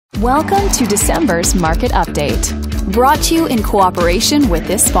Welcome to December's Market Update, brought to you in cooperation with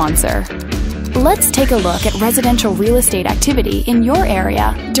this sponsor. Let's take a look at residential real estate activity in your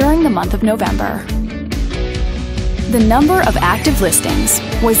area during the month of November. The number of active listings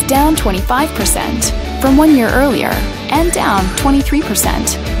was down 25% from 1 year earlier and down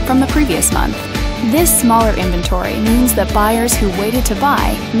 23% from the previous month. This smaller inventory means that buyers who waited to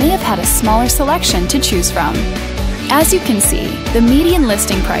buy may have had a smaller selection to choose from. As you can see, the median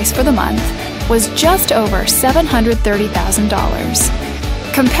listing price for the month was just over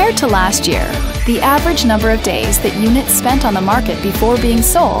 $730,000. Compared to last year, the average number of days that units spent on the market before being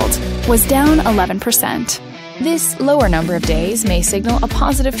sold was down 11%. This lower number of days may signal a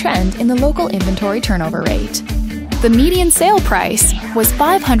positive trend in the local inventory turnover rate. The median sale price was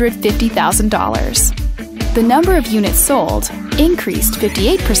 $550,000. The number of units sold increased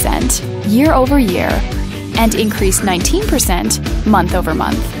 58% year over year and increased 19% month over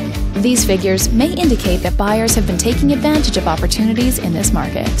month. These figures may indicate that buyers have been taking advantage of opportunities in this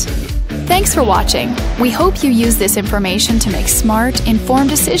market. Thanks for watching. We hope you use this information to make smart, informed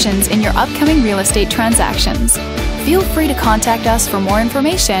decisions in your upcoming real estate transactions. Feel free to contact us for more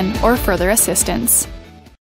information or further assistance.